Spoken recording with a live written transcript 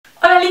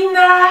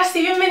Bienvenidas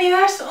y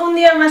bienvenidas un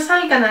día más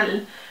al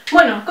canal.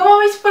 Bueno, como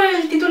veis por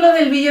el título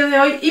del vídeo de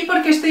hoy y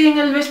porque estoy en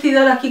el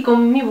vestidor aquí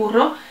con mi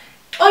burro,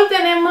 hoy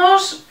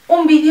tenemos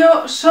un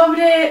vídeo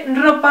sobre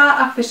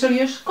ropa,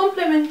 accesorios,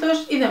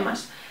 complementos y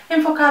demás,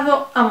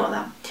 enfocado a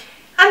moda.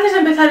 Antes de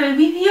empezar el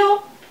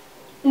vídeo,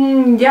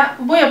 ya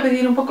voy a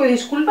pedir un poco de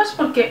disculpas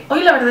porque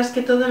hoy la verdad es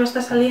que todo me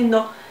está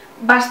saliendo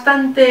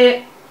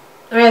bastante,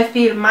 voy a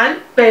decir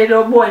mal,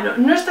 pero bueno,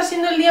 no está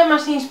siendo el día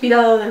más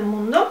inspirado del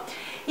mundo.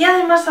 Y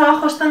además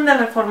abajo están de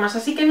reformas,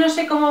 así que no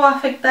sé cómo va a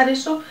afectar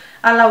eso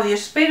al audio.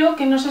 Espero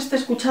que no se esté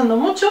escuchando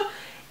mucho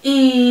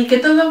y que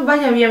todo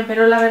vaya bien,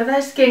 pero la verdad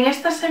es que en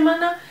esta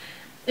semana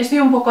estoy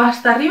un poco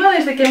hasta arriba.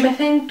 Desde que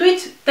empecé en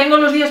Twitch tengo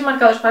los días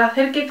marcados para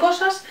hacer qué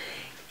cosas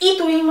y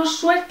tuvimos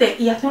suerte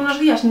y hace unos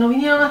días no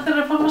vinieron a hacer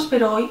reformas,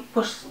 pero hoy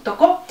pues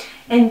tocó.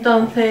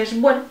 Entonces,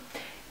 bueno,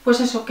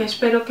 pues eso, que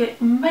espero que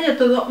vaya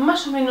todo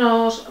más o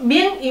menos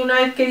bien y una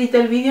vez que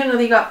edite el vídeo no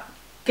diga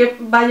que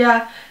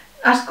vaya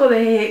asco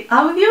de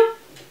audio.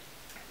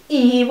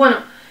 Y bueno,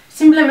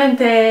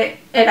 simplemente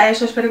era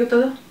eso, espero que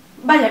todo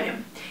vaya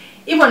bien.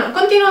 Y bueno,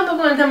 continuando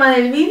con el tema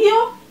del vídeo,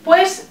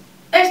 pues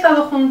he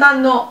estado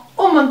juntando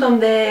un montón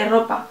de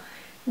ropa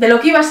de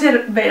lo que iba a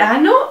ser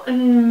verano.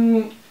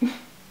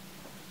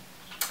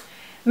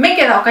 Me he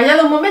quedado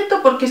callada un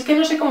momento porque es que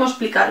no sé cómo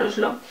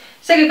explicároslo.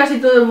 Sé que casi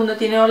todo el mundo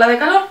tiene ola de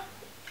calor,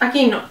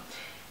 aquí no.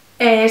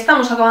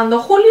 Estamos acabando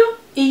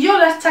julio y yo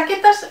las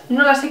chaquetas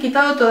no las he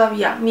quitado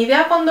todavía. Mi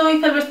idea cuando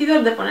hice el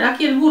vestidor de poner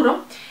aquí el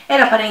burro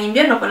era para en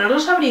invierno poner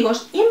los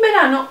abrigos y en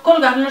verano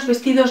colgar los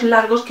vestidos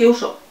largos que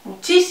uso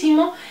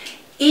muchísimo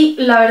y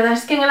la verdad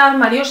es que en el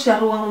armario se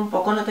arrugan un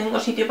poco, no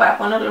tengo sitio para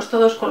ponerlos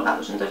todos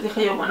colgados. Entonces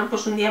dije yo, bueno,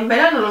 pues un día en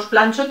verano los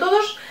plancho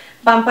todos,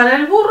 van para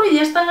el burro y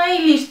ya están ahí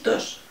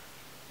listos.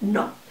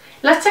 No,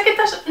 las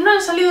chaquetas no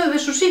han salido de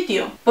su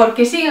sitio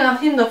porque siguen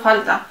haciendo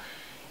falta.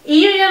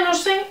 Y yo ya no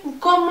sé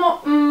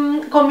cómo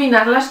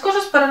combinar las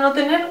cosas para no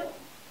tener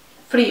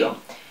frío.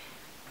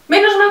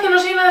 Menos mal que no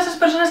soy una de esas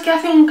personas que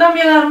hace un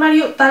cambio de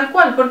armario tal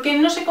cual, porque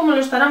no sé cómo lo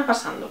estarán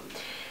pasando.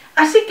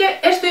 Así que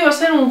esto iba a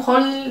ser un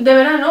haul de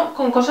verano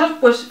con cosas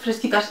pues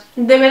fresquitas.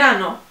 De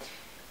verano,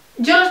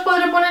 ¿yo las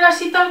podré poner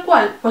así tal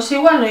cual? Pues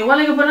igual no, igual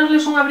hay que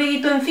ponerles un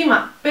abriguito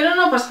encima, pero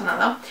no pasa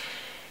nada.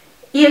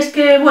 Y es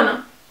que,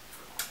 bueno,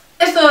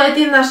 esto de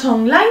tiendas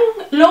online,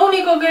 lo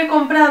único que he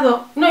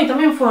comprado, no, y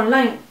también fue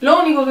online, lo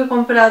único que he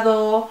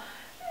comprado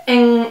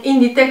en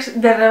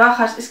Inditex de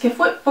rebajas es que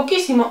fue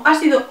poquísimo, ha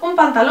sido un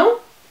pantalón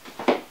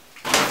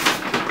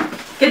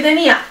que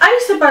tenía ahí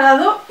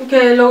separado,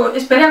 que lo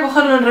esperé a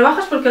cogerlo en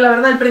rebajas porque la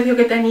verdad el precio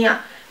que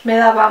tenía me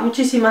daba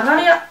muchísima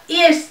rabia,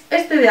 y es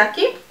este de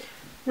aquí,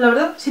 la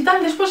verdad, si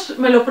tal después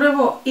me lo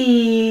pruebo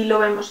y lo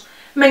vemos.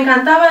 Me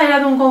encantaba, era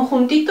de un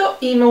conjuntito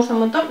y me gusta un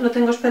montón, lo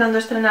tengo esperando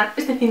estrenar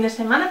este fin de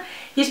semana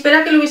y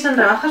espera que lo hubiesen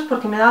rebajas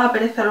porque me daba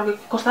pereza, lo que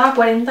costaba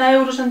 40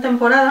 € en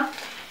temporada,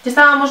 ya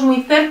estábamos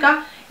muy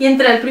cerca y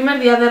entré el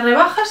primer día de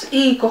rebajas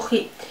y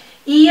cogí.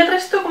 Y el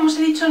resto, como os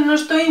he dicho, no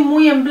estoy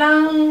muy en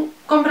plan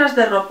compras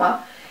de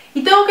ropa.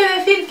 Y tengo que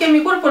decir que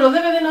mi cuerpo lo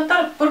debe de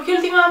notar porque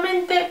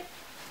últimamente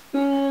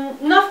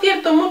no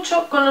acierto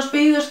mucho con los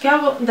pedidos que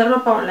hago de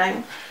ropa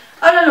online.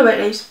 Ahora lo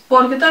veréis,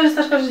 porque todas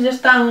estas cosas ya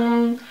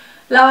están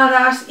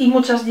lavadas y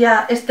muchas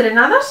ya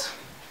estrenadas.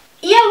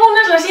 Y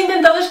algunas las he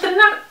intentado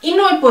estrenar y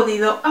no he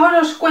podido.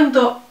 Ahora os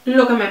cuento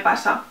lo que me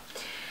pasa.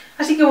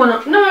 Así que bueno,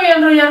 no me voy a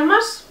enrollar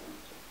más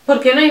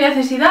porque no hay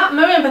necesidad.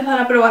 Me voy a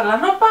empezar a probar la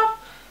ropa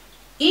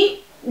y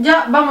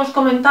ya vamos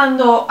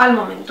comentando al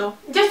momento.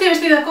 Ya estoy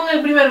vestida con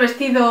el primer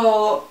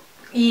vestido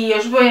y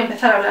os voy a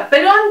empezar a hablar.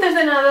 Pero antes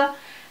de nada,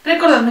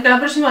 recordadme que la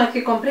próxima vez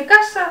que compre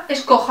casa,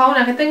 escoja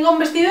una que tenga un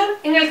vestidor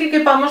en el que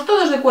quepamos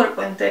todos de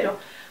cuerpo entero,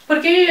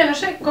 porque yo ya no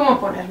sé cómo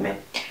ponerme.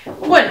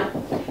 Bueno,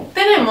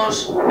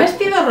 tenemos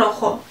vestido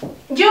rojo.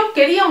 Yo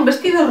quería un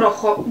vestido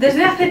rojo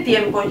desde hace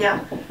tiempo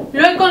ya.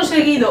 Lo he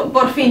conseguido,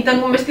 por fin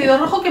tengo un vestido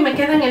rojo que me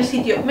queda en el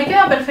sitio. Me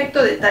queda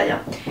perfecto de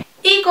talla.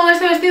 Y con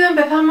este vestido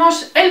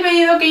empezamos el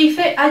pedido que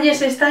hice a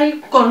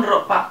YESSTYLE con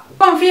ropa.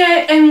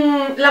 Confié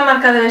en la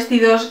marca de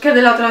vestidos que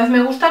de la otra vez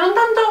me gustaron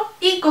tanto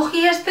y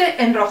cogí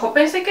este en rojo.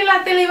 Pensé que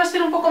la tela iba a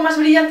ser un poco más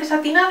brillante,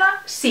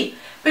 satinada, sí,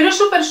 pero es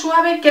súper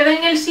suave, queda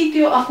en el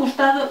sitio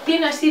ajustado,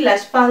 tiene así la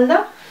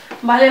espalda,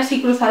 vale,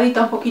 así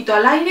cruzadita un poquito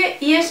al aire,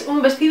 y es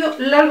un vestido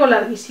largo,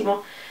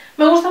 larguísimo.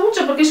 Me gusta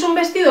mucho porque es un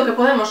vestido que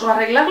podemos o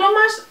arreglarlo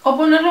más o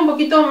ponerlo un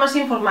poquito más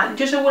informal.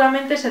 Yo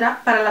seguramente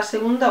será para la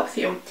segunda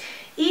opción.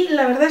 Y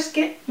la verdad es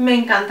que me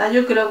encanta.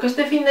 Yo creo que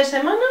este fin de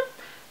semana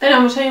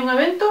tenemos ahí un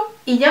evento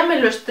y ya me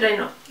lo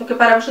estreno. Lo que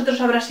para vosotros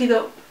habrá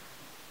sido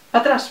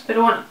para atrás,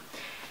 pero bueno,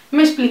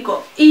 me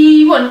explico.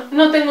 Y bueno,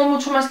 no tengo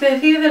mucho más que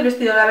decir del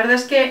vestido. La verdad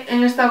es que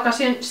en esta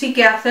ocasión sí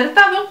que he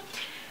acertado.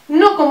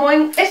 No como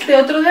en este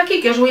otro de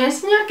aquí que os voy a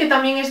enseñar, que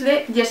también es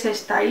de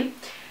YESSTYLE.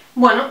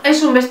 Bueno,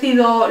 es un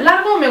vestido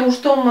largo, me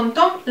gustó un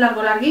montón,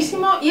 largo,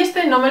 larguísimo. Y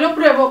este no me lo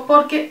pruebo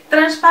porque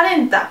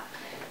transparenta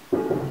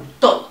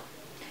todo.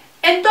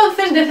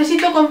 Entonces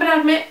necesito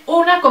comprarme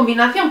una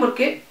combinación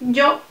porque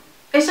yo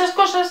esas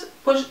cosas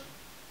pues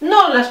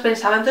no las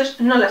pensaba, entonces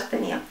no las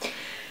tenía.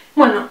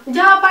 Bueno,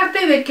 ya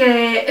aparte de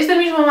que es del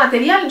mismo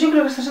material, yo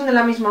creo que estos son de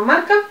la misma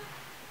marca,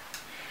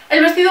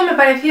 el vestido me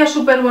parecía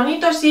súper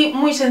bonito, así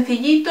muy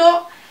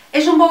sencillito,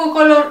 es un poco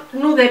color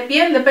nude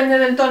piel, depende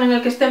del tono en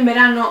el que esté en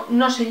verano,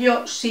 no sé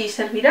yo si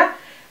servirá,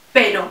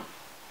 pero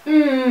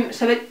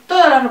se ve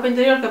toda la ropa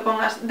interior que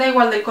pongas, da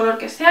igual del color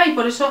que sea, y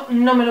por eso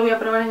no me lo voy a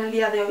probar en el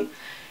día de hoy.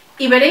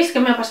 Y veréis que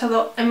me ha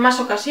pasado en más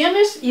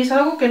ocasiones y es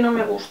algo que no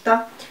me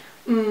gusta.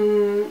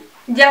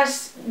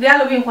 Ya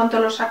lo vi en cuanto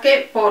lo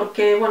saqué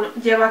porque, bueno,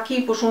 lleva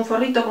aquí pues un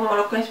forrito como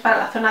lo que es para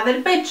la zona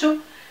del pecho,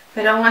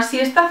 pero aún así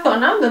esta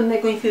zona,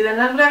 donde coinciden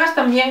las bragas,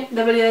 también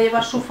debería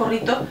llevar su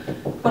forrito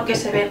porque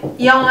se ve.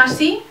 Y aún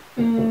así,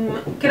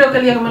 creo que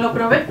el día que me lo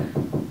probé,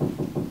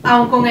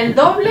 aun con el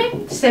doble,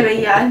 se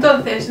veía.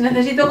 Entonces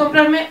necesito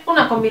comprarme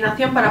una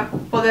combinación para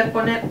poder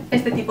poner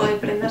este tipo de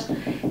prendas.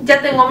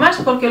 Ya tengo más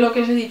porque lo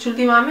que os he dicho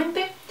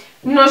últimamente,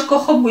 no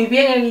escojo muy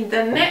bien en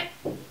internet.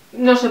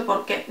 No sé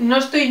por qué, no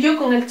estoy yo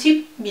con el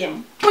chip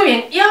bien. Muy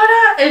bien, y ahora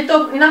el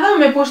top, nada,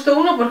 me he puesto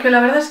uno porque la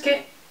verdad es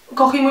que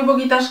cogí muy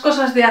poquitas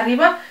cosas de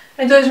arriba,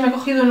 entonces me he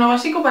cogido uno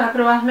básico para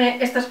probarme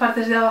estas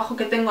partes de abajo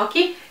que tengo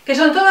aquí, que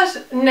son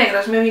todas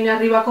negras. Me vine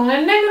arriba con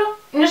el negro,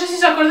 no sé si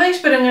os acordáis,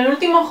 pero en el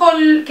último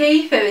haul que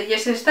hice de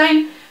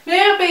YESSTYLE me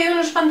había pedido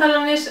unos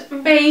pantalones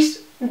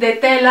beige de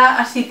tela,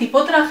 así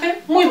tipo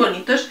traje, muy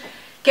bonitos,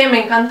 que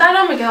me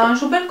encantaron, me quedaban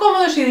súper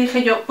cómodos y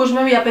dije yo, pues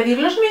me voy a pedir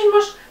los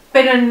mismos,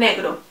 pero en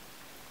negro.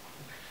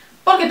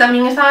 Porque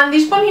también estaban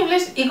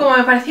disponibles y como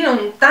me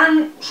parecieron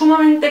tan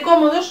sumamente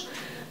cómodos,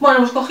 bueno,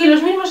 pues cogí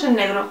los mismos en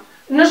negro.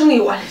 No son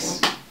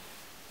iguales.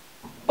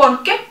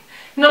 ¿Por qué?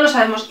 No lo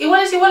sabemos.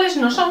 Iguales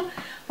no son,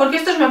 porque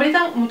estos me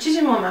aprietan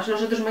muchísimo más.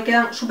 Los otros me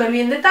quedan súper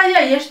bien de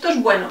talla y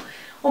estos, bueno,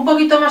 un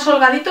poquito más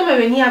holgadito me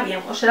venía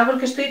bien. O será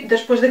porque estoy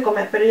después de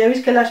comer, pero ya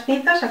veis que las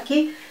pinzas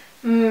aquí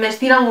me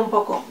estiran un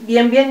poco.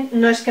 Bien,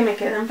 no es que me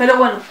queden. Pero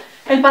bueno,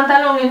 el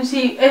pantalón en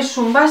sí es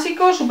un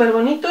básico, súper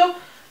bonito.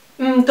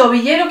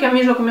 Tobillero, que a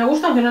mí es lo que me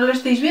gusta, aunque no lo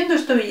estéis viendo,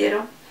 es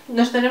tobillero.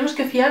 Nos tenemos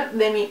que fiar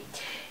de mí.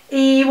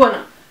 Y bueno,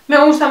 me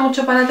gusta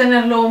mucho para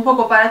tenerlo un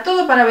poco para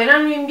todo, para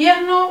verano,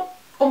 invierno,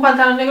 un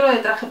pantalón negro de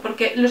traje,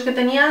 porque los que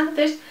tenía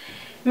antes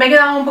me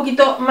quedaban un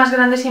poquito más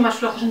grandes y más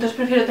flojos, entonces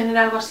prefiero tener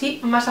algo así,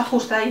 más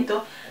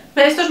ajustadito.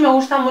 Pero estos me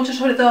gustan mucho,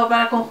 sobre todo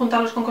para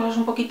conjuntarlos con cosas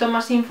un poquito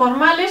más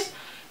informales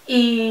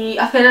y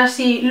hacer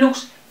así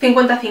looks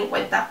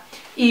 50-50.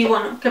 Y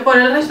bueno, que por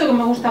el resto que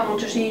me gusta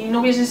mucho, si no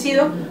hubiese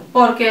sido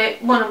porque,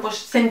 bueno, pues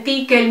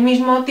sentí que el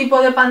mismo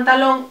tipo de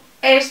pantalón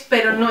es,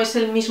 pero no es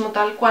el mismo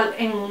tal cual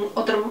en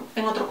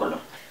otro color.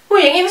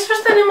 Muy bien, y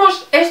después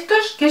tenemos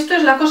estos, que esto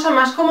es la cosa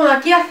más cómoda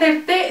aquí,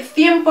 hacerte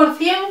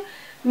 100%,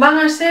 van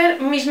a ser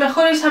mis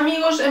mejores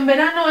amigos en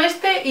verano,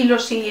 este y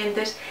los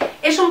siguientes.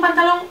 Es un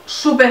pantalón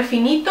súper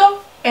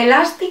finito,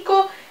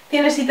 elástico,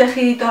 tiene así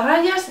tejidito a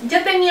rayas,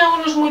 ya tenía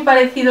unos muy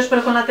parecidos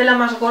pero con la tela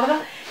más gorda,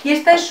 y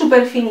esta es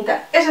súper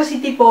finita, es así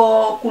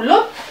tipo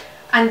culot,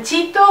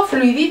 anchito,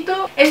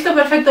 fluidito, esto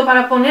perfecto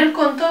para poner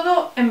con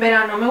todo en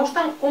verano, me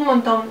gustan un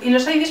montón y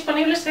los hay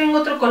disponibles en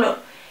otro color.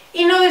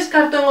 Y no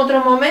descarto en otro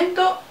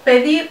momento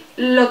pedir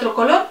el otro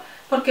color,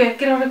 porque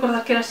quiero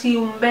recordar que era así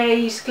un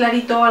beige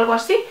clarito o algo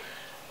así,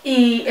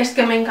 y es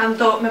que me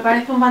encantó, me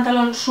parece un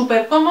pantalón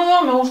súper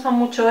cómodo, me gustan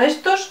mucho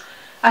estos,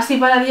 así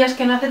para días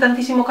que no hace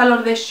tantísimo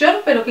calor de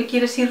short, pero que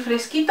quieres ir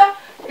fresquita,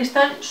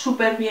 están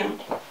súper bien.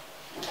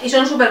 Y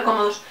son súper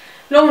cómodos.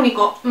 Lo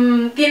único,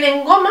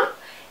 tienen goma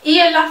y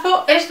el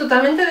lazo es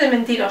totalmente de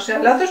mentira. O sea,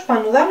 el lazo es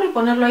para anudarlo y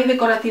ponerlo ahí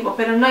decorativo,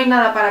 pero no hay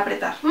nada para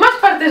apretar. Más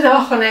partes de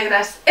abajo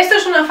negras. Esto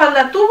es una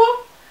falda tubo,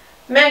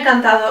 me ha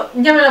encantado.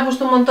 Ya me la he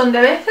puesto un montón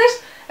de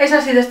veces. Es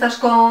así de estas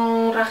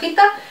con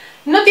rajita.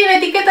 No tiene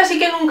etiqueta, así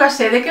que nunca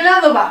sé de qué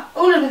lado va.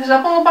 Unas veces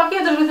la pongo para aquí,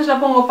 otras veces la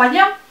pongo para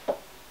allá.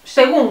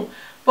 Según,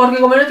 porque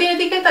como no tiene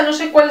etiqueta no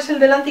sé cuál es el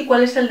delante y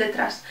cuál es el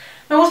detrás.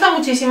 Me gusta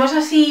muchísimo, es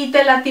así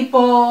tela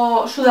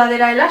tipo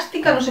sudadera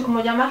elástica, no sé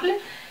cómo llamarle,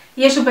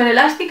 y es súper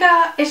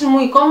elástica, es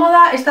muy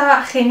cómoda,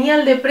 está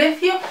genial de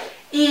precio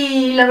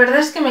y la verdad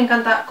es que me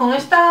encanta. Con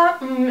esta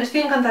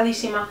estoy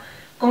encantadísima.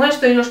 Con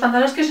esto y los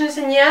pantalones que os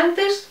enseñé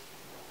antes,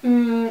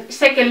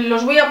 sé que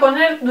los voy a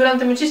poner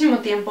durante muchísimo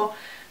tiempo.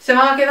 Se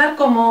van a quedar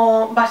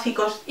como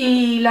básicos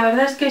y la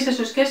verdad es que es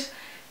eso, es que es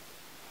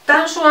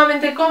tan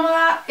sumamente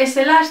cómoda, es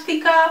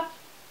elástica,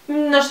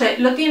 no sé,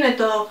 lo tiene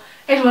todo.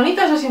 Es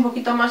bonita, es así un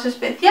poquito más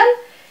especial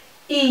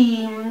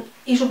y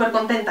súper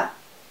contenta.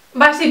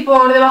 Va así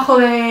por debajo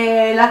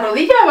de la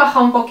rodilla, baja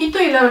un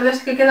poquito y la verdad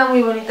es que queda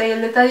muy bonita. Y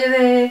el detalle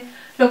de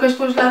lo que es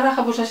pues la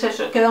raja, pues es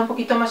eso, queda un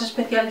poquito más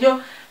especial.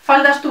 Yo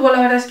faldas tubo, la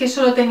verdad es que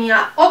solo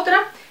tenía otra,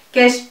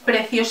 que es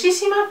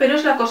preciosísima, pero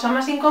es la cosa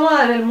más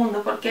incómoda del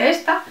mundo, porque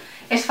esta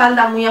es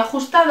falda muy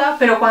ajustada,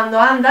 pero cuando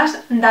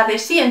andas da de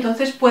sí,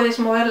 entonces puedes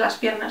mover las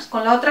piernas.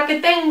 Con la otra que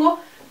tengo,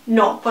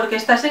 no, porque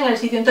estás en el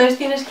sitio, entonces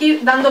tienes que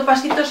ir dando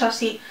pasitos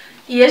así.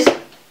 Y es,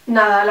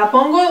 nada, la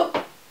pongo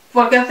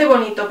porque hace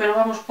bonito, pero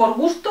vamos, por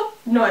gusto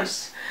no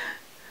es.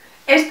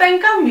 Esta, en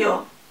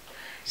cambio,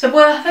 se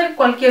puede hacer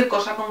cualquier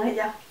cosa con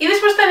ella. Y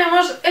después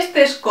tenemos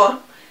este score.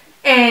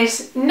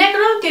 Es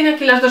negro, tiene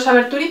aquí las dos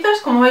aberturitas,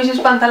 como veis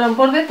es pantalón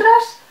por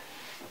detrás.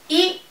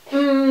 Y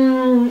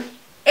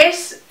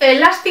Es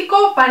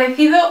elástico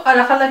parecido a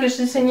la falda que os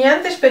enseñé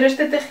antes, pero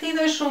este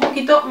tejido es un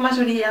poquito más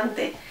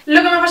brillante.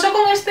 Lo que me pasó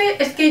con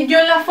este es que yo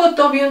en la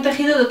foto vi un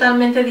tejido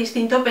totalmente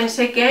distinto.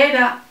 Pensé que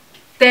era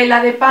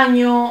tela de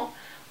paño,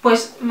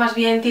 pues más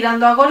bien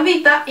tirando a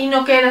gordita, y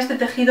no que era este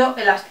tejido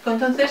elástico.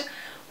 Entonces,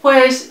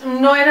 pues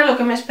no era lo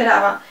que me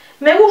esperaba.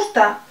 Me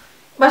gusta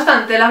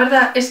bastante, la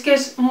verdad es que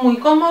es muy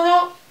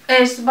cómodo,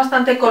 es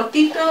bastante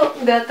cortito,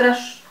 de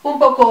atrás un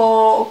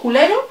poco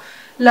culero.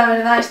 La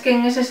verdad es que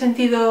en ese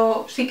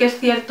sentido sí que es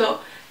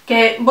cierto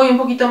que voy un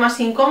poquito más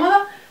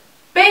incómoda,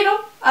 pero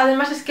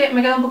además es que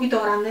me queda un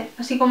poquito grande.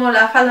 Así como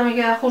la falda me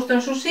queda justo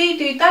en su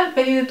sitio y tal,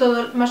 pedí de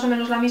todo más o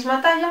menos la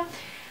misma talla,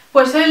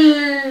 pues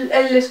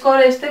el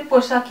score este,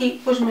 pues aquí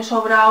pues me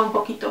sobra un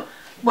poquito.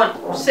 Bueno,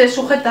 se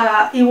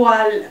sujeta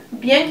igual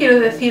bien, quiero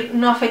decir,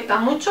 no afecta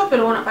mucho,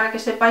 pero bueno, para que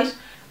sepáis,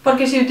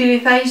 porque si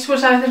utilizáis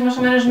pues a veces más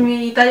o menos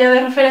mi talla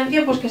de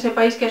referencia, pues que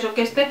sepáis que eso,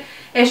 que este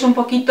es un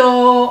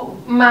poquito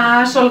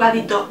más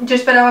holgadito. Yo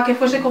esperaba que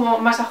fuese como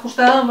más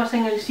ajustado, más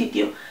en el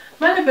sitio,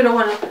 ¿vale? Pero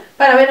bueno,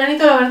 para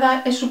veranito la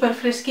verdad es súper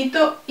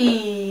fresquito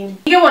y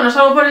que bueno,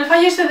 salvo por el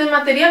fallo ese de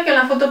material, que en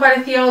la foto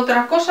parecía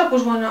otra cosa,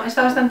 pues bueno,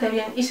 está bastante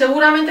bien. Y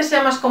seguramente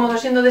sea más cómodo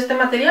siendo de este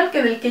material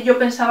que del que yo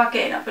pensaba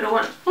que era, pero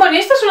bueno. Bueno, y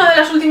esta es una de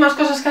las últimas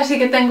cosas casi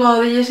que tengo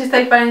de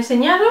YESSTYLE para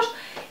enseñaros.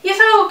 Y es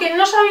algo que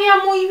no sabía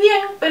muy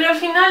bien, pero al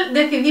final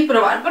decidí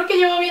probar, porque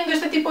llevo viendo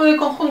este tipo de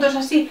conjuntos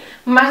así,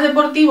 más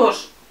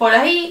deportivos por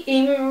ahí,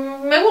 y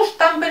me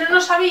gustan, pero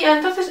no sabía.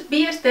 Entonces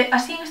vi este,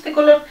 así en este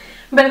color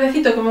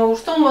verdecito, que me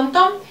gustó un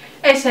montón.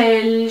 Es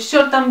el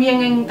short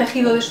también en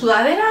tejido de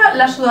sudadera,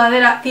 la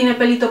sudadera tiene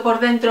pelito por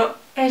dentro,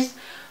 es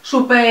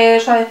súper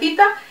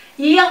suavecita.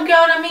 Y aunque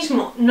ahora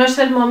mismo no es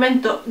el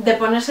momento de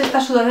ponerse esta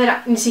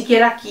sudadera, ni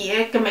siquiera aquí,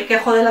 que me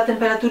quejo de la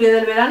temperatura y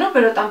del verano,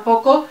 pero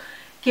tampoco...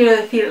 Quiero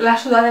decir, la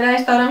sudadera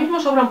esta ahora mismo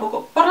sobra un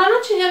poco. Por la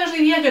noche ya os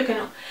diría yo que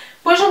no.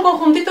 Pues un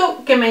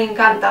conjuntito que me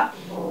encanta.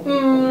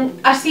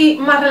 Así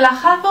más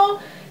relajado.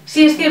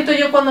 Sí es cierto,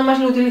 yo cuando más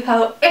lo he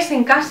utilizado es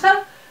en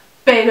casa,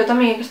 pero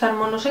también hay que estar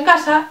monos en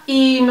casa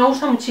y me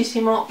gusta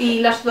muchísimo.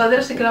 Y la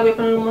sudadera sé que la voy a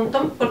poner un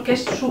montón porque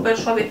es súper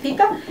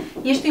suavecita.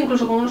 Y esto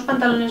incluso con unos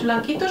pantalones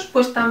blanquitos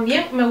pues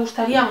también me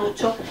gustaría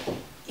mucho.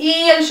 Y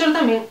el short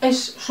también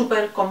es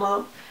súper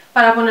cómodo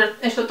para poner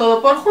esto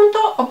todo por junto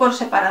o por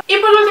separado. Y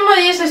por último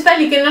de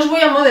YESSTYLE, y que no os voy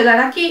a modelar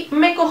aquí,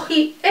 me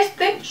cogí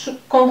este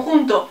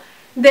conjunto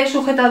de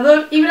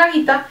sujetador y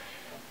braguita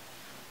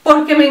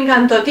porque me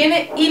encantó,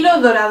 tiene hilo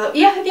dorado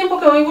y hace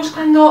tiempo que voy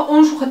buscando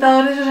un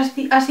sujetador de esos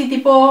así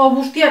tipo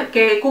bustier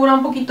que cubra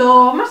un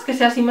poquito más, que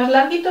sea así más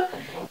larguito,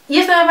 y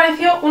este me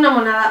pareció una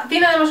monada.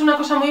 Tiene además una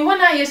cosa muy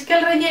buena y es que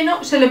el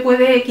relleno se le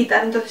puede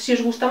quitar, entonces si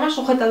os gusta más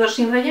sujetador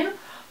sin relleno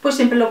pues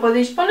siempre lo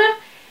podéis poner,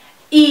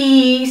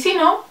 y si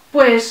no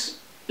pues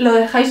lo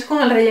dejáis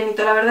con el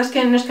rellenito. La verdad es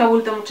que no es que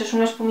abulte mucho, es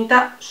una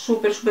espumita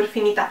súper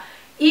finita.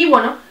 Y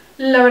bueno,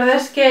 la verdad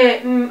es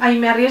que ahí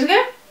me arriesgué,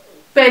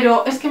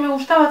 pero es que me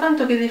gustaba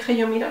tanto que dije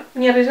yo, mira,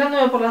 ni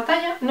arriesgándome por la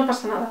talla, no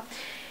pasa nada.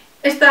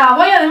 Está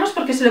guay además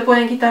porque se le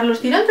pueden quitar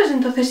los tirantes,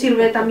 entonces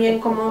sirve también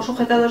como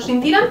sujetador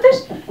sin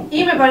tirantes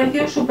y me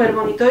pareció súper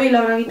bonito, y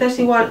la braguita es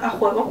igual a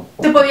juego.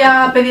 Se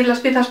podía pedir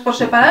las piezas por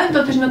separado,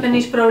 entonces no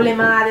tenéis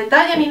problema de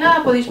talla ni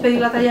nada, podéis pedir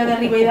la talla de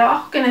arriba y de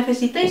abajo que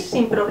necesitéis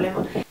sin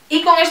problema.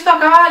 Y con esto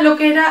acaba lo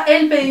que era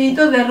el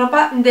pedidito de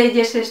ropa de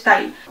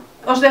YESSTYLE.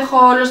 Os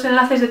dejo los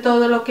enlaces de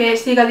todo lo que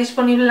siga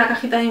disponible en la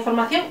cajita de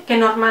información, que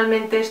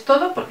normalmente es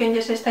todo, porque en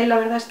YESSTYLE la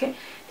verdad es que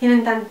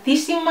tienen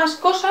tantísimas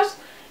cosas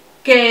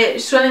que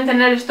suelen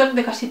tener stock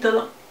de casi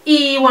todo.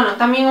 Y bueno,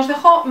 también os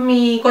dejo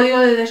mi código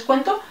de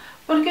descuento,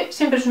 porque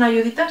siempre es una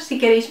ayudita si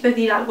queréis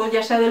pedir algo,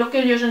 ya sea de lo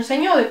que yo os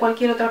enseño o de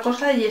cualquier otra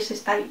cosa de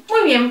YESSTYLE.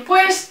 Muy bien,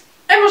 pues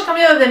hemos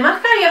cambiado de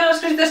marca y ahora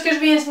las cositas que os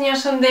voy a enseñar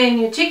son de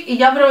NEWCHIC, y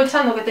ya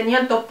aprovechando que tenía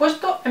el top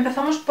puesto,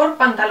 empezamos por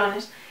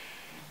pantalones.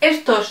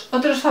 Estos,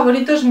 otros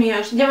favoritos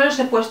míos, ya me los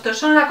he puesto,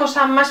 son la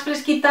cosa más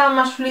fresquita,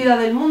 más fluida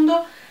del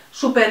mundo,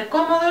 súper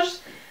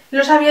cómodos.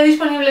 Los había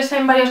disponibles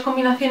en varias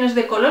combinaciones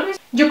de colores.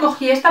 Yo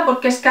cogí esta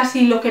porque es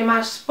casi lo que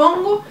más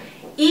pongo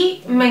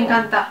y me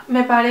encanta.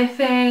 Me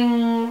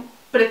parecen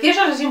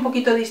preciosos, así un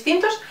poquito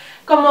distintos.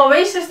 Como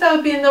veis, he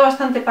estado pidiendo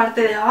bastante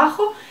parte de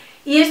abajo.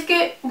 Y es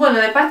que, bueno,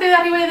 de parte de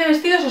arriba y de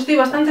vestidos estoy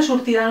bastante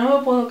surtida, no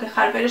me puedo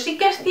quejar. Pero sí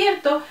que es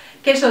cierto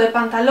que eso de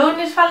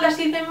pantalones, faldas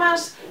y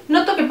demás,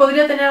 noto que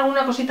podría tener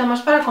alguna cosita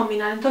más para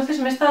combinar. Entonces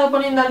me he estado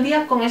poniendo al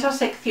día con esa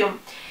sección.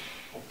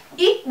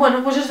 Y bueno,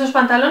 pues estos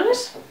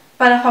pantalones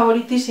para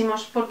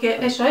favoritísimos, porque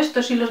eso,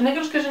 estos y los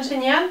negros que os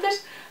enseñé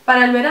antes,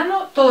 para el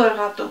verano todo el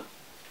rato.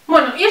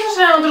 Bueno, y esos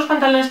eran otros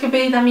pantalones que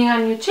pedí también a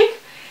NEWCHIC.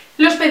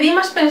 Los pedí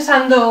más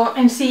pensando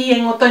en sí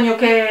en otoño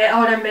que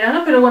ahora en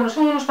verano, pero bueno,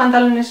 son unos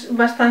pantalones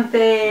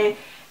bastante...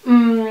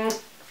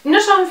 no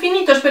son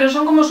finitos, pero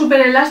son como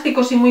súper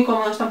elásticos y muy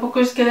cómodos,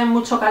 tampoco es que den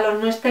mucho calor,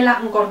 no es tela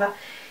gorda.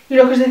 Y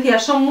lo que os decía,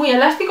 son muy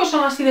elásticos,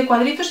 son así de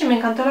cuadritos y me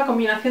encantó la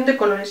combinación de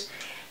colores.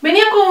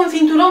 Venía con un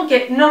cinturón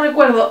que no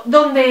recuerdo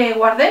dónde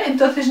guardé,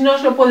 entonces no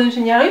os lo puedo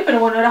enseñar hoy, pero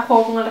bueno, ahora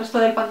juego con el resto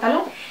del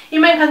pantalón. Y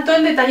me encantó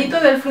el detallito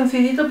del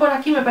fruncidito por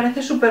aquí, me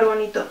parece súper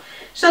bonito.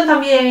 Son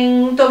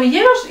también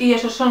tobilleros y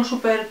esos son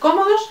súper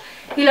cómodos.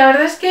 Y la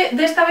verdad es que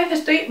de esta vez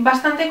estoy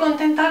bastante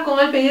contenta con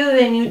el pedido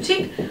de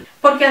NEWCHIC,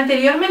 porque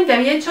anteriormente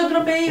había hecho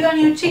otro pedido a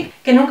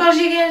NEWCHIC que nunca os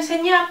llegué a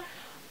enseñar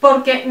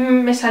porque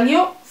me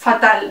salió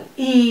fatal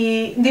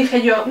y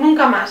dije yo,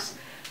 nunca más.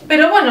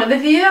 Pero bueno,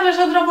 decidí darles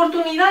otra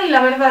oportunidad y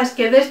la verdad es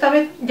que de esta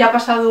vez ya ha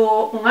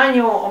pasado un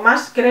año o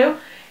más, creo,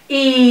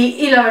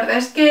 y la verdad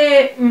es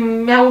que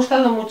me ha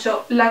gustado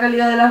mucho. La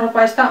calidad de la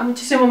ropa está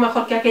muchísimo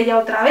mejor que aquella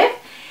otra vez.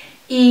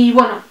 Y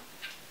bueno,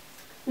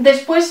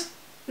 después,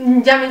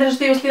 ya mientras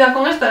estoy vestida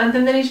con esto, ahora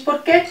entenderéis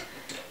por qué,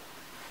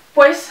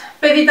 pues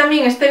pedí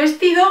también este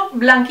vestido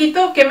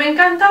blanquito que me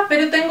encanta,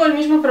 pero tengo el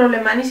mismo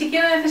problema. Ni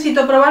siquiera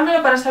necesito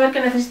probármelo para saber que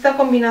necesita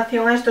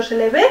combinación. A esto se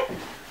le ve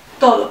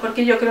todo,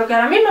 porque yo creo que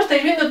ahora mismo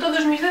estáis viendo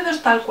todos mis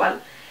dedos tal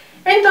cual.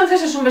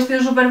 Entonces es un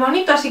vestido súper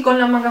bonito, así con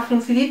la manga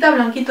fruncidita,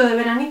 blanquito de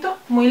veranito,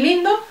 muy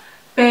lindo,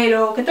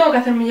 pero que tengo que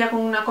hacerme ya con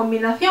una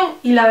combinación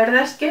y la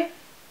verdad es que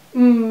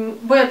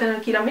voy a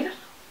tener que ir a mirar.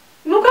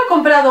 Nunca he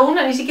comprado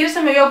una, ni siquiera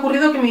se me había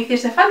ocurrido que me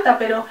hiciese falta,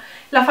 pero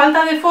la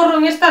falta de forro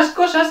en estas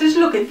cosas es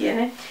lo que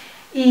tiene.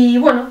 Y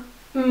bueno,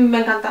 me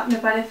encanta, me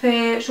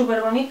parece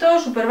súper bonito,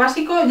 súper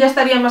básico, ya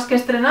estaría más que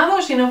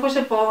estrenado si no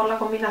fuese por la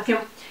combinación.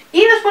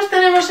 Y después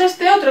tenemos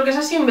este otro, que es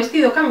así un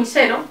vestido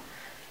camisero.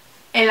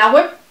 En la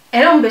web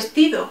era un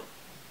vestido,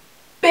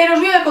 pero os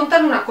voy a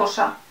contar una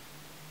cosa.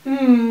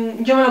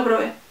 Yo me lo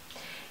probé.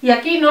 Y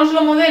aquí no os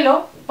lo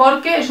modelo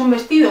porque es un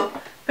vestido,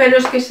 pero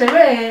es que se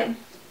ve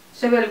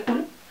el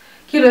culo.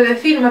 Quiero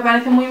decir, me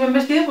parece muy buen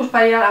vestido pues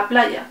para ir a la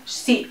playa,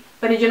 sí,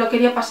 pero yo lo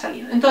quería para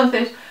salir.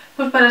 Entonces,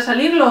 pues para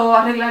salir lo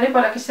arreglaré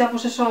para que sea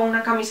pues eso,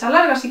 una camisa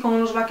larga, así con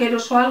unos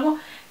vaqueros o algo,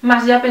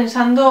 más ya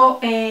pensando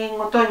en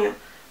otoño,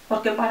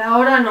 porque para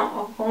ahora no,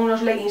 o con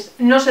unos leggings.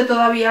 No sé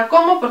todavía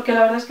cómo, porque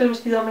la verdad es que el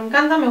vestido me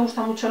encanta, me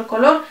gusta mucho el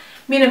color,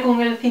 viene con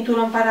el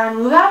cinturón para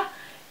anudar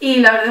y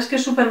la verdad es que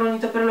es súper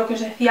bonito, pero lo que os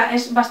decía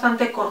es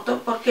bastante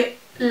corto, porque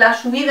la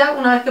subida,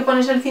 una vez que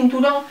pones el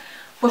cinturón,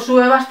 pues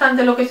sube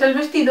bastante lo que es el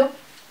vestido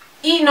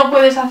y no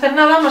puedes hacer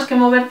nada más que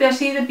moverte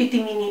así de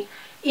pitimini.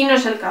 Y no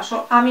es el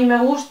caso, a mí me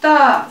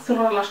gusta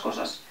zurrar las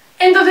cosas.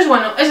 Entonces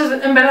bueno,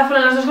 esas en verdad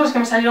fueron las dos cosas que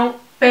me salieron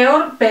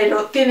peor,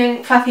 pero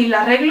tienen fácil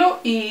arreglo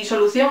y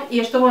solución. Y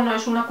esto bueno,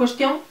 es una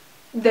cuestión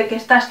de que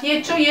está así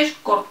hecho y es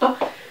corto.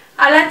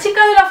 A la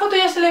chica de la foto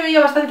ya se le veía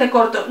bastante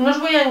corto, no os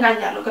voy a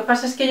engañar, lo que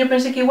pasa es que yo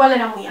pensé que igual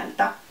era muy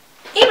alta.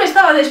 Y me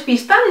estaba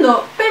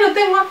despistando, pero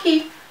tengo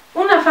aquí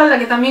una falda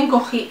que también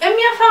cogí. En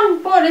mi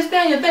afán por este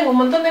año tengo un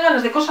montón de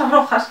ganas de cosas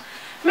rojas.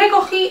 Me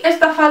cogí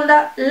esta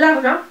falda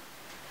larga,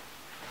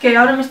 que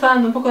ahora me está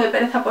dando un poco de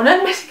pereza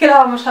ponerme, así que la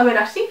vamos a ver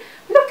así.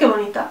 Mirad qué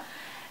bonita.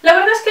 La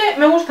verdad es que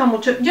me gusta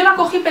mucho. Yo la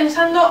cogí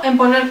pensando en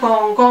poner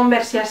con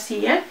Converse y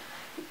así, ¿eh?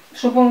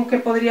 Supongo que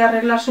podría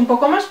arreglarse un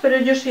poco más, pero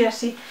yo soy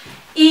así.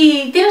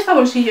 Y tiene hasta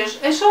bolsillos,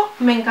 eso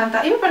me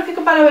encanta. Y me parece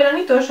que para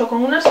veranito eso,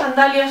 con unas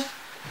sandalias...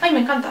 ¡Ay,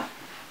 me encanta!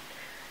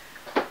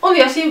 Un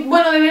día así,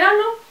 bueno de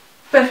verano,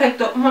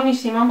 perfecto,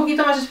 monísima, un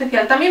poquito más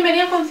especial. También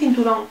venía con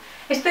cinturón.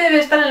 Este debe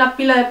estar en la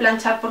pila de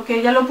planchar,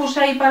 porque ya lo puse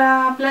ahí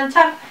para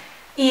planchar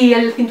y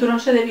el cinturón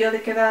se debió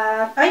de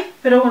quedar ahí,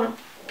 pero bueno,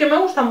 que me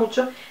gusta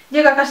mucho.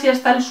 Llega casi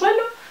hasta el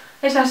suelo,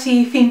 es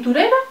así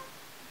cinturera,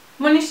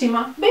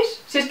 buenísima,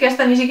 ¿veis? Si es que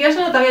hasta ni siquiera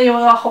se nota había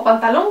llevado bajo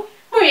pantalón.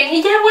 Muy bien,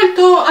 y ya he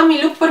vuelto a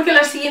mi look porque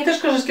las siguientes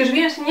cosas que os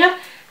voy a enseñar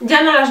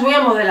ya no las voy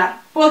a modelar.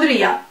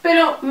 Podría,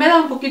 pero me da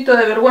un poquito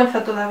de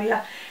vergüenza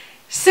todavía.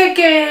 Sé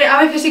que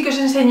a veces sí que os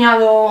he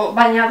enseñado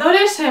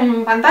bañadores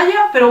en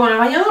pantalla, pero bueno, el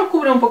bañador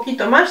cubre un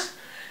poquito más.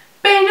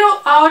 Pero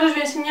ahora os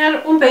voy a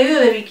enseñar un pedido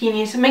de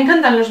bikinis. Me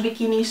encantan los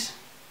bikinis.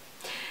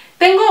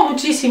 Tengo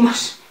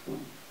muchísimos.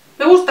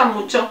 Me gustan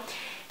mucho.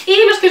 Y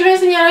los que os voy a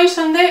enseñar hoy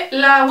son de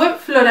la web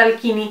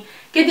FLORALKINI,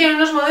 que tiene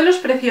unos modelos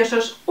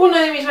preciosos. Uno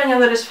de mis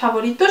bañadores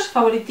favoritos,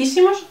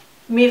 favoritísimos,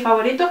 mi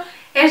favorito,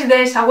 es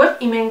de esa web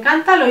y me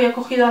encanta. Lo había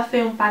cogido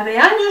hace un par de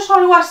años o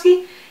algo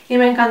así y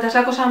me encanta. Es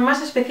la cosa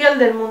más especial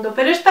del mundo.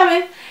 Pero esta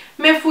vez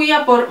me fui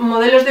a por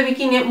modelos de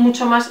bikini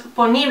mucho más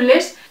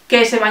ponibles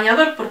que ese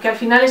bañador, porque al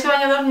final ese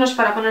bañador no es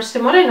para ponerse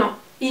moreno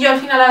y yo al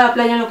final a la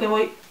playa en lo que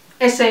voy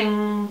es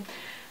en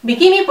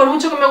bikini, por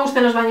mucho que me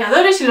gusten los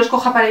bañadores y los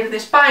coja para ir de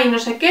spa y no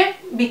sé qué,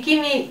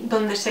 bikini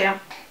donde sea.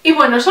 Y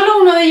bueno, solo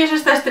uno de ellos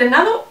está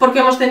estrenado porque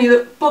hemos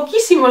tenido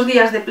poquísimos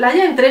días de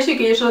playa, entre eso y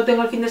que yo solo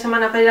tengo el fin de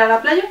semana para ir a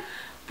la playa,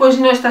 pues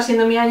no está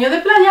siendo mi año de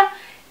playa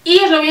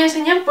y os lo voy a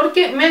enseñar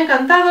porque me ha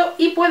encantado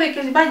y puede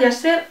que vaya a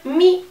ser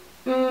mi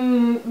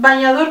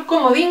bañador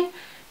comodín.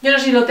 Yo no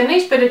sé si lo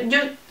tenéis, pero yo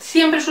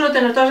siempre suelo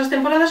tener todas las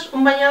temporadas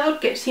un bañador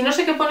que si no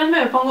sé qué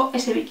ponerme me pongo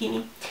ese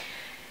bikini.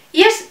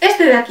 Y es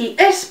este de aquí,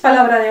 es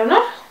palabra de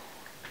honor.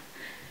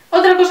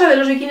 Otra cosa de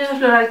los bikinis de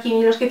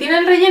FLORALKINI, los que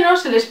tienen relleno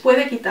se les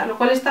puede quitar, lo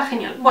cual está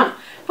genial. Bueno,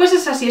 pues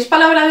es así, es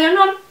palabra de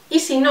honor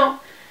y si no,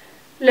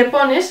 le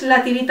pones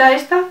la tirita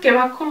esta que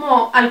va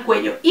como al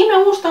cuello. Y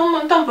me gusta un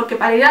montón porque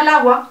para ir al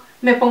agua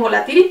me pongo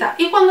la tirita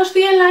y cuando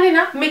estoy en la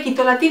arena me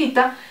quito la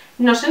tirita,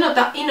 no se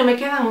nota y no me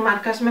quedan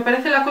marcas. Me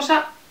parece la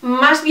cosa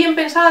más bien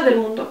pensada del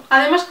mundo.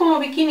 Además como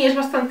bikini es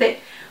bastante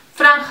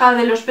franja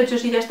de los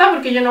pechos y ya está,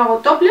 porque yo no hago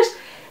topless,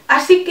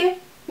 así que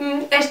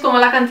es como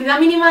la cantidad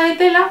mínima de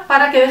tela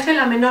para que deje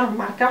la menor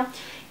marca.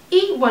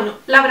 Y bueno,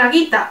 la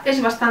braguita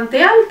es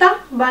bastante alta,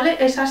 ¿vale?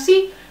 Es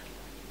así,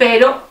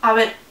 pero a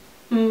ver,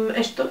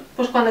 esto,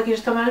 pues cuando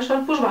quieres tomar el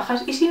sol, pues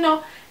bajas, y si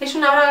no, es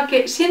una braga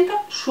que sienta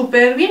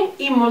súper bien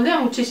y moldea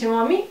muchísimo.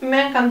 A mí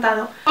me ha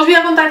encantado. Os voy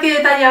a contar qué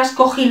detalles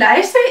cogí la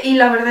S y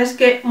la verdad es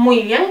que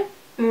muy bien,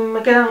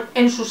 me quedan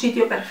en su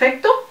sitio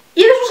perfecto.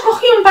 Y después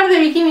cogí un par de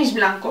bikinis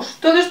blancos,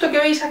 todo esto que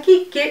veis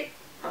aquí, que...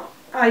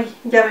 ay,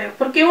 ya veo,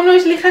 porque uno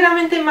es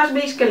ligeramente más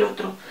beige que el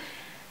otro.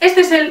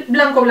 Este es el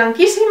blanco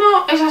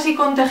blanquísimo, es así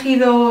con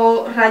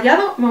tejido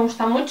rayado, me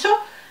gusta mucho.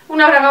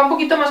 Una braga un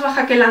poquito más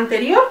baja que la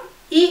anterior.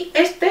 Y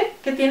este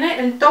que tiene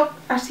el top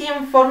así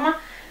en forma,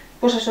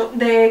 pues eso,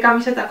 de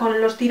camiseta con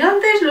los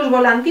tirantes, los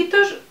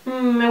volantitos,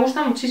 me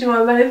gusta muchísimo,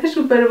 me parece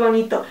súper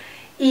bonito.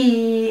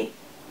 Y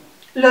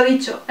lo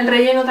dicho, el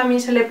relleno también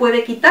se le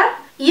puede quitar.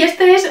 Y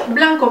este es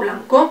blanco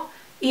blanco.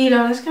 Y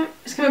la verdad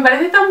es que me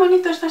parece tan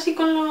bonito esto así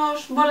con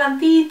los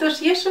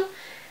volantitos y eso.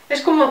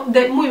 Es como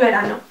de muy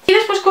verano. Y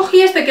después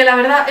cogí este que la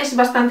verdad es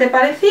bastante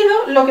parecido,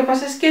 lo que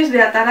pasa es que es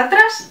de atar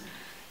atrás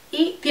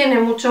y tiene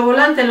mucho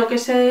volante en lo que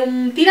es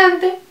el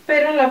tirante,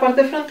 pero en la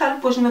parte frontal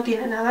pues no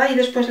tiene nada. Y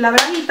después la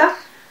braguita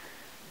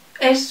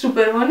es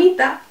súper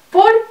bonita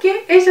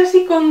porque es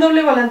así con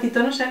doble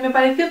volantito, no sé, me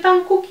pareció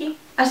tan cookie,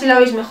 así la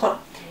veis mejor.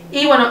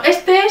 Y bueno,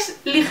 este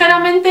es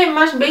ligeramente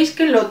más beige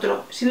que el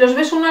otro. Si los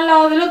ves uno al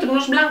lado del otro,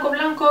 uno es blanco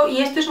blanco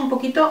y este es un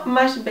poquito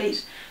más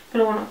beige.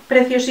 Pero bueno,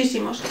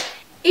 preciosísimos.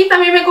 Y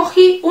también me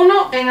cogí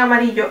uno en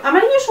amarillo.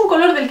 Amarillo es un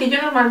color del que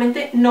yo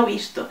normalmente no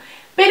visto,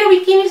 pero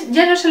bikinis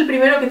ya no es el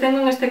primero que tengo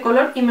en este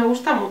color y me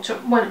gusta mucho.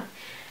 Bueno,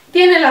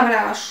 tiene la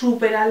braga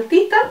súper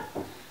altita,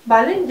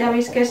 ¿vale? Ya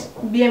veis que es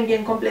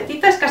bien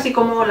completita, es casi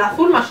como la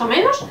azul más o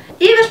menos.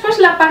 Y después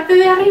la parte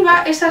de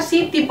arriba es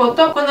así tipo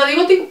top. Cuando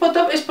digo tipo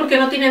top es porque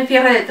no tienen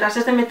cierre detrás,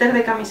 es de meter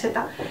de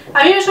camiseta.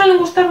 A mí me suelen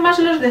gustar más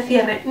los de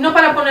cierre, no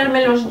para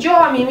ponérmelos yo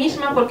a mí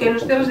misma, porque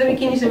los cierres de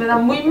bikini se me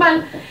dan muy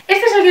mal.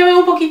 Este es el que veo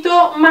un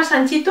poquito más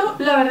anchito,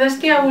 la verdad es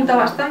que abulta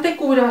bastante,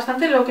 cubre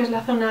bastante lo que es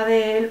la zona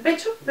del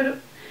pecho, pero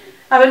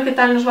a ver qué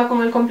tal nos va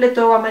con el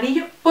completo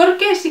amarillo,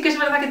 porque sí que es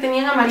verdad que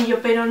tenían amarillo,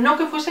 pero no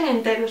que fuesen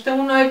enteros.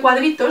 Tengo uno de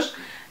cuadritos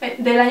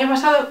del año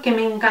pasado que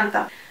me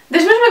encanta.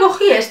 Después me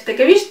cogí este,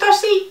 que visto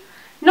así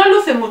no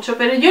luce mucho,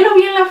 pero yo lo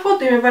vi en la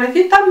foto y me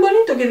pareció tan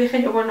bonito que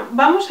dije yo, bueno,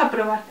 vamos a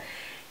probar.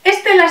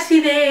 Este es así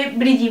de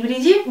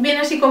brilli, viene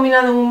así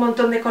combinado en un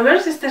montón de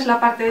colores. Esta es la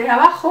parte de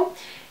abajo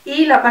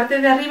y la parte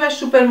de arriba es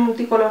súper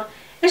multicolor.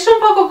 Es un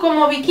poco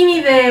como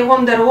bikini de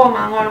Wonder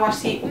Woman o algo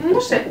así,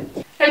 no sé.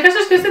 El caso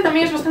es que este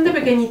también es bastante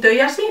pequeñito y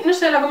así, no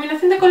sé, la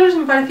combinación de colores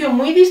me pareció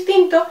muy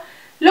distinto.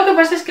 Lo que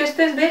pasa es que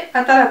este es de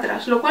atar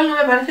atrás, lo cual no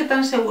me parece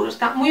tan seguro.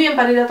 Está muy bien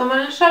para ir a tomar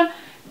el sol,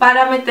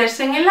 para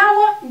meterse en el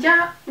agua,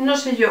 ya no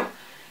sé yo.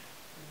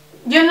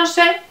 Yo no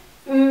sé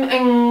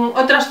en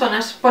otras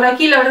zonas. Por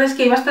aquí la verdad es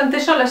que hay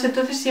bastantes olas,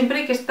 entonces siempre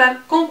hay que estar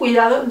con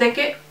cuidado de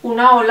que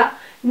una ola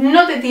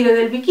no te tire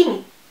del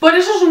bikini. Por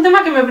eso es un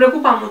tema que me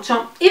preocupa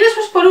mucho. Y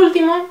después por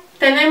último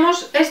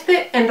tenemos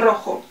este en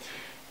rojo,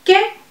 que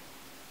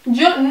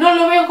yo no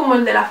lo veo como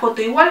el de la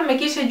foto, igual me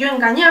quise yo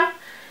engañar.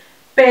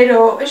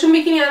 Pero es un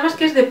bikini además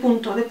que es de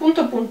punto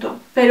a punto.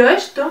 Pero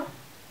esto,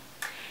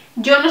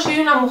 yo no soy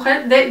una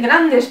mujer de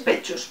grandes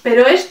pechos,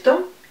 pero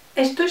esto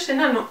es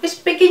enano, es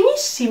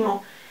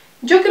pequeñísimo.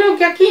 Yo creo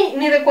que aquí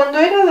ni de cuando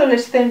era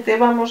adolescente,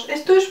 vamos,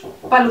 esto es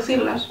para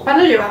lucirlas, para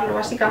no llevarlo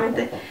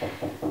básicamente.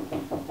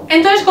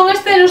 Entonces con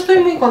este no estoy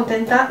muy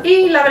contenta.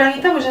 Y la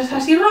braguita pues es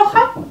así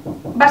roja,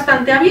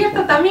 bastante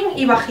abierta también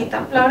y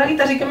bajita. La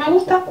braguita sí que me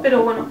gusta,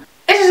 pero bueno.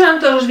 Esos eran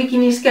todos los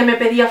bikinis que me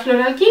pedía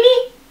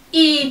FLORALKINI.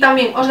 Y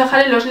también os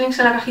dejaré los links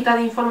en la cajita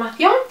de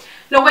información.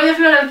 Lo guay de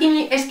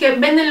FLORALKINI es que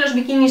venden los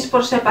bikinis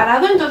por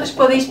separado, entonces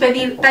podéis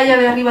pedir talla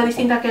de arriba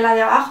distinta que la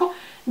de abajo.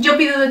 Yo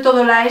pido de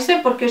todo la S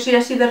porque soy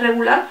así de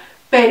regular,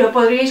 pero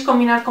podríais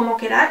combinar como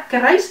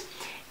queráis.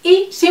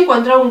 Y si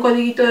encuentro algún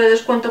codiguito de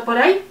descuento por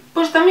ahí,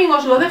 pues también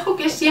os lo dejo,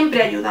 que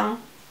siempre ayudan.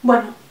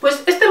 Bueno,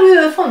 pues este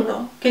ruido de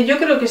fondo, que yo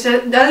creo que se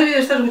ha debido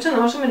estar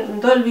escuchando más o menos en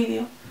todo el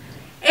vídeo,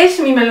 es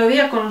mi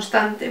melodía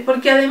constante,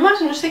 porque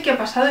además no sé qué ha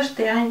pasado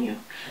este año.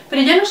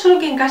 Pero ya no solo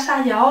que en casa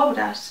haya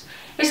obras,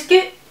 es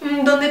que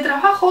donde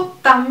trabajo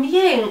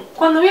también,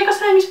 cuando voy a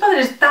casa de mis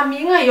padres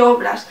también hay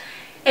obras.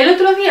 El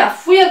otro día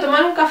fui a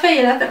tomar un café y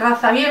en la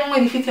terraza había un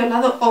edificio al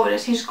lado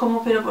obras y es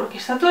como, pero ¿por qué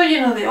está todo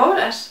lleno de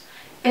obras?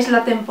 ¿Es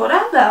la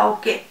temporada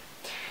o qué?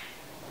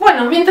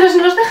 Bueno, mientras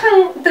nos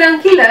dejan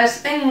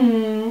tranquilas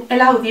en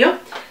el audio,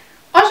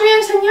 os voy a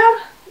enseñar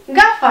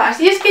gafas.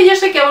 Y es que yo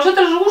sé que a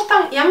vosotros os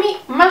gustan y a mí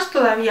más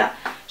todavía.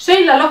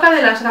 Soy la loca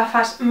de las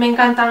gafas, me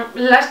encantan,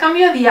 las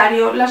cambio a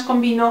diario, las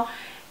combino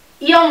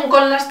y aún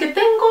con las que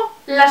tengo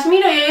las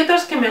miro y hay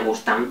otras que me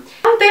gustan.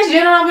 Antes yo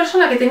era una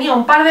persona que tenía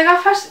un par de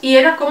gafas y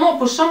era como,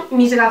 pues son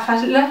mis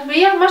gafas, las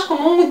veía más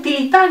como un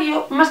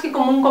utilitario más que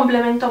como un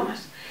complemento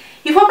más.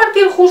 Y fue a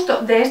partir justo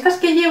de estas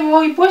que llevo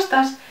hoy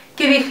puestas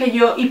que dije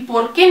yo, ¿y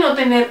por qué no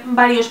tener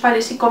varios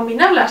pares y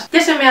combinarlas?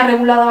 Ya se me ha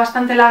regulado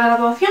bastante la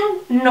graduación,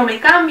 no me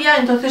cambia,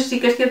 entonces sí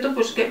que es cierto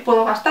pues que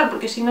puedo gastar,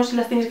 porque si no, si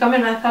las tienes que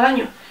cambiar una vez al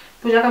año,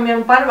 pues ya cambiar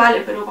un par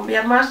vale, pero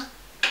cambiar más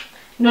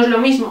no es lo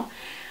mismo.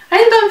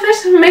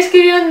 Entonces me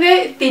escribieron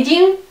de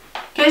TIJN,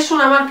 que es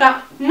una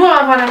marca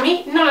nueva para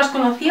mí, no las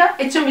conocía,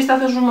 he hecho un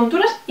vistazo a sus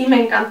monturas y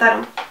me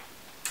encantaron.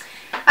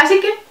 Así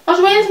que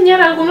os voy a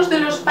enseñar algunos de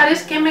los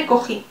pares que me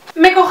cogí.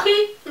 Me cogí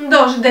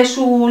dos de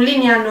su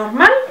línea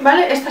normal,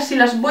 ¿vale? Estas sí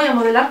las voy a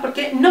modelar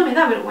porque no me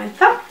da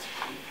vergüenza.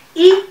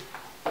 Y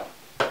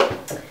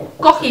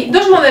cogí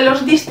dos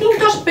modelos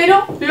distintos,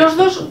 pero los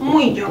dos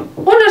muy yo.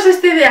 Uno es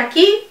este de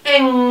aquí,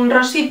 en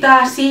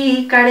rosita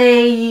así,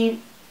 caré y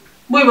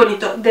muy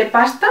bonito, de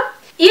pasta.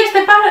 Y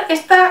este par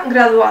está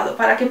graduado,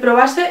 para que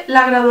probase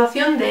la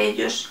graduación de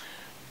ellos.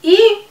 Y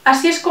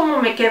así es como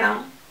me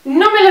quedan.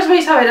 No me las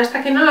vais a ver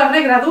hasta que no las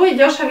regradúe,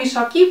 ya os aviso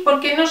aquí,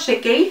 porque no sé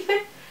qué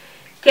hice,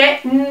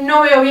 que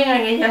no veo bien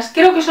en ellas.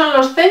 Creo que son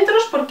los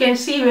centros, porque en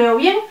sí veo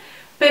bien,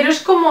 pero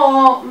es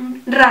como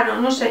raro,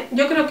 no sé.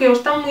 Yo creo que o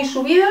están muy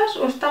subidas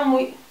o están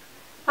muy...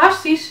 Ah,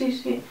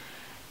 sí.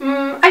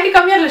 Hay que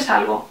cambiarles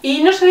algo,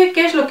 y no sé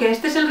qué es lo que es.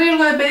 Este es el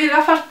riesgo de pedir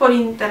gafas por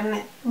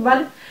internet,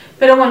 ¿vale?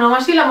 Pero bueno, aún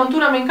así la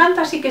montura me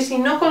encanta, así que si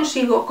no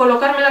consigo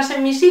colocármelas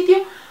en mi sitio,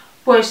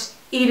 pues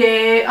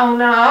iré a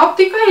una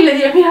óptica y le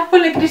diré, mira,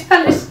 ponle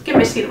cristales que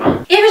me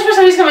sirvan. Y después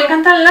sabéis que me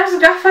encantan las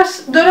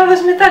gafas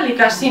doradas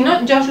metálicas, si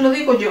no, ya os lo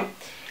digo yo.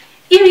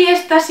 Y vi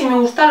estas y me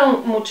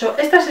gustaron mucho.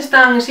 Estas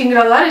están sin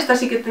graduar, estas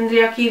sí que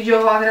tendría que ir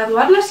yo a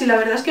graduarlas y la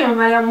verdad es que me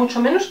marean mucho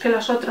menos que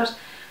las otras.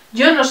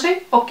 Yo no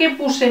sé o qué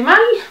puse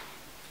mal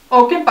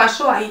o qué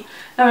pasó ahí.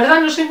 La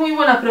verdad no soy muy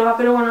buena prueba,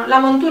 pero bueno, la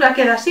montura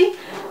queda así.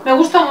 Me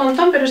gusta un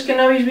montón, pero es que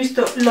no habéis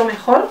visto lo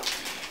mejor.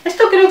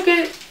 Esto creo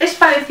que es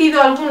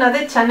parecido a alguna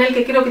de Chanel,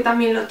 que creo que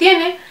también lo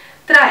tiene.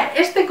 Trae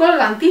este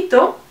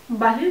colgantito,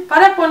 ¿vale?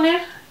 Para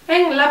poner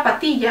en la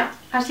patilla,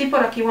 así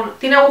por aquí. Bueno,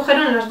 tiene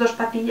agujero en las dos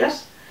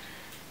patillas.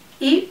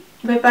 Y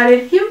me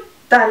pareció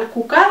tal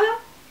cucada.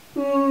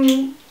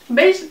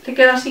 ¿Veis? Que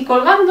queda así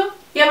colgando.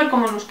 Y a ver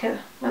cómo nos queda,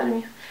 madre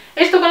mía.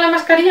 Esto con la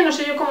mascarilla no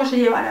sé yo cómo se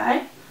llevará,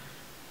 ¿eh?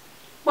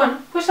 Bueno,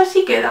 pues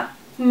así queda.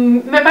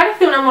 Me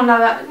parece una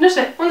monada, no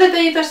sé, un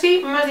detallito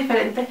así más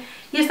diferente.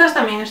 Y estas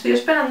también estoy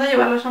esperando a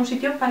llevarlas a un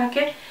sitio para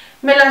que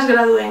me las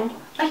gradúen.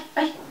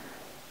 ¡Ay!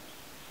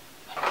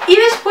 Y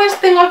después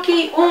tengo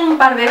aquí un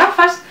par de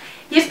gafas.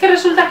 Y es que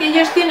resulta que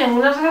ellos tienen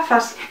unas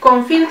gafas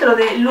con filtro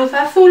de luz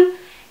azul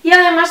y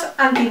además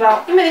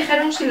antibao. Y me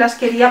dijeron si las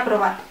quería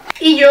probar.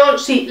 Y yo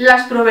sí,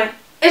 las probé.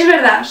 Es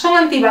verdad, son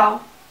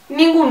antibao.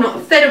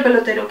 Ninguno, cero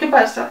pelotero. ¿Qué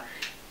pasa?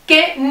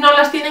 Que no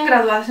las tienen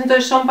graduadas,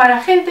 entonces son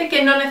para gente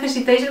que no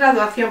necesitáis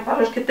graduación. Para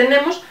los que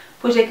tenemos,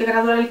 pues hay que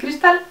graduar el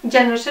cristal,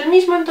 ya no es el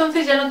mismo,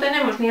 entonces ya no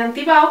tenemos ni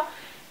antibao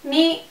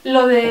ni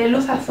lo de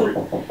luz azul.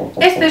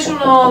 Este es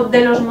uno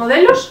de los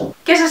modelos,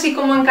 que es así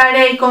como en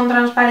carey con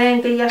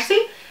transparente y así,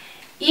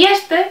 y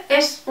este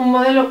es un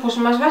modelo pues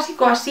más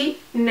básico, así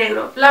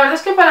negro. La verdad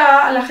es que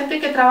para la gente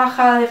que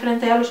trabaja de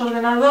frente a los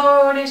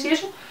ordenadores y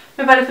eso,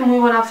 me parece muy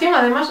buena opción.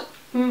 Además,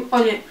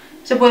 oye,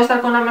 se puede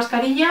estar con la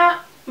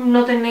mascarilla,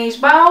 no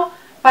tenéis bao,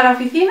 para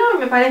oficina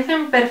me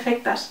parecen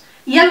perfectas.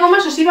 Y algo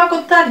más os iba a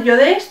contar yo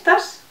de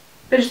estas,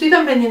 pero estoy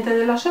tan pendiente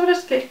de las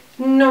obras que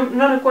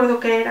no recuerdo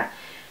qué era.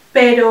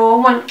 Pero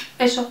bueno,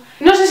 eso.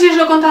 No sé si os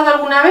lo he contado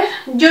alguna vez,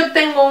 yo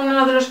tengo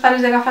uno de los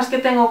pares de gafas que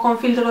tengo con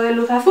filtro de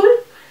luz azul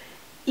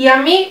y a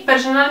mí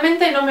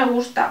personalmente no me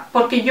gusta,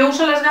 porque yo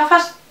uso las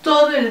gafas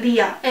todo el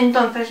día.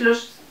 Entonces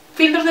los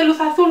filtros de luz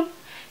azul,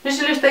 no sé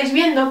si lo estáis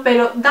viendo,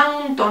 pero dan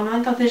un tono,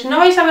 entonces no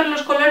vais a ver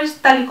los colores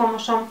tal y como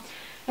son.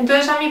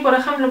 Entonces a mí, por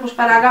ejemplo, pues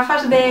para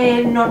gafas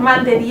de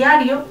normal, de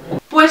diario,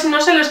 pues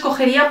no se lo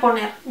escogería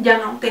poner. Ya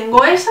no,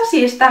 tengo esas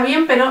y está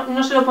bien, pero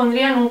no se lo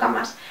pondría nunca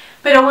más.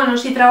 Pero bueno,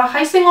 si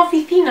trabajáis en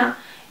oficina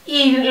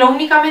y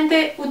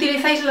únicamente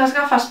utilizáis las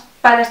gafas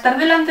para estar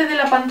delante de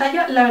la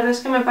pantalla, la verdad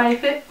es que me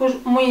parece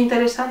pues muy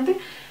interesante.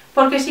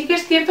 Porque sí que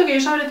es cierto que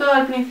yo, sobre todo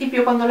al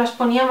principio, cuando las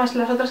ponía más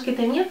las otras que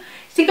tenía,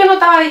 sí que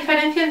notaba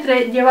diferencia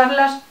entre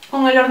llevarlas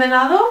con el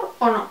ordenador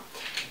o no.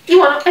 Y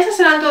bueno, esas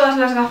serán todas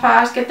las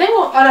gafas que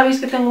tengo. Ahora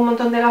veis que tengo un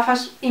montón de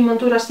gafas y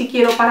monturas si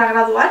quiero para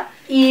graduar.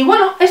 Y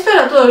bueno, esto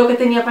era todo lo que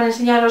tenía para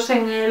enseñaros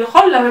en el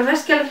haul. La verdad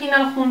es que al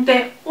final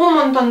junté un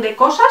montón de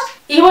cosas.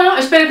 Y bueno,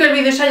 espero que el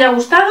vídeo os haya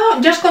gustado.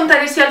 Ya os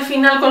contaré si al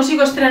final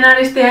consigo estrenar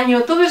este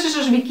año todos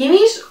esos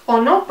bikinis o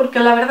no, porque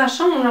la verdad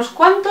son unos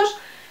cuantos.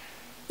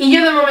 Y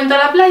yo de momento a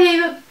la playa he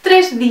ido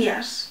 3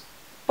 días.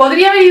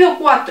 Podría haber ido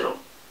 4,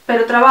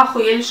 pero trabajo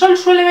y el sol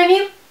suele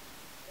venir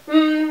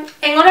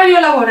en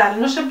horario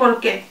laboral, no sé por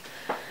qué.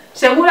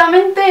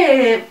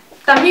 Seguramente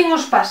también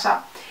os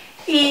pasa.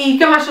 ¿Y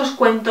qué más os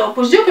cuento?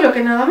 Pues yo creo que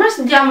nada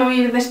más, ya me voy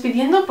a ir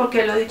despidiendo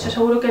porque lo dicho,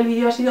 seguro que el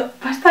vídeo ha sido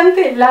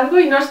bastante largo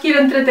y no os quiero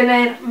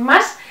entretener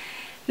más.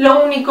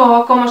 Lo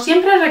único, como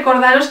siempre,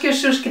 recordaros que os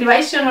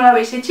suscribáis si no lo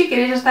habéis hecho y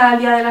queréis estar al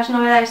día de las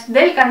novedades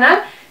del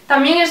canal.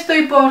 También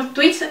estoy por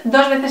Twitch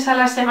 2 veces a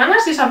la semana,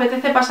 si os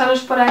apetece pasaros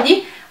por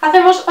allí.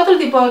 Hacemos otro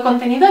tipo de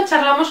contenido,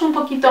 charlamos un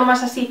poquito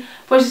más así,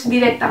 pues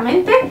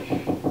directamente.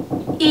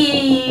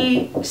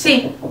 Y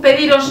sí,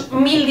 pediros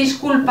 1000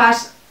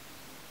 disculpas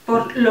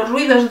por los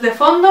ruidos de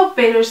fondo,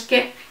 pero es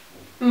que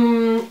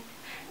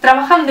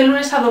trabajan de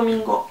lunes a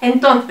domingo.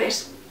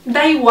 Entonces,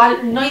 da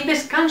igual, no hay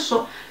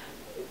descanso.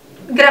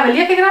 Grabe el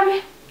día que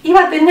grabe,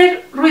 iba a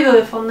tener ruido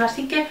de fondo,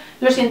 así que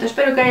lo siento,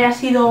 espero que haya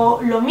sido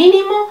lo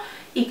mínimo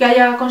y que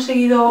haya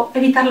conseguido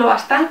evitarlo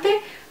bastante,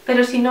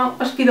 pero si no,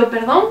 os pido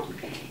perdón.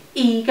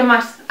 ¿Y qué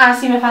más? Ah,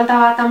 sí, me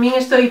faltaba, también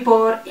estoy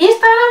por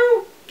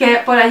Instagram, que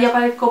por ahí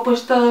aparezco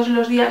pues todos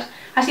los días,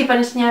 así para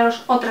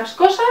enseñaros otras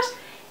cosas,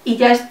 y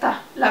ya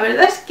está. La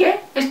verdad es que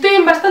estoy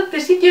en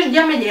bastantes sitios,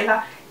 ya me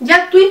llega.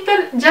 Ya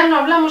Twitter, ya no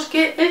hablamos,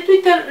 que el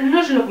Twitter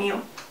no es lo mío.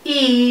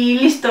 Y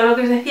listo, lo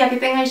que os decía, que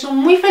tengáis un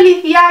muy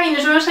feliz día y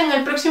nos vemos en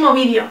el próximo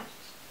vídeo.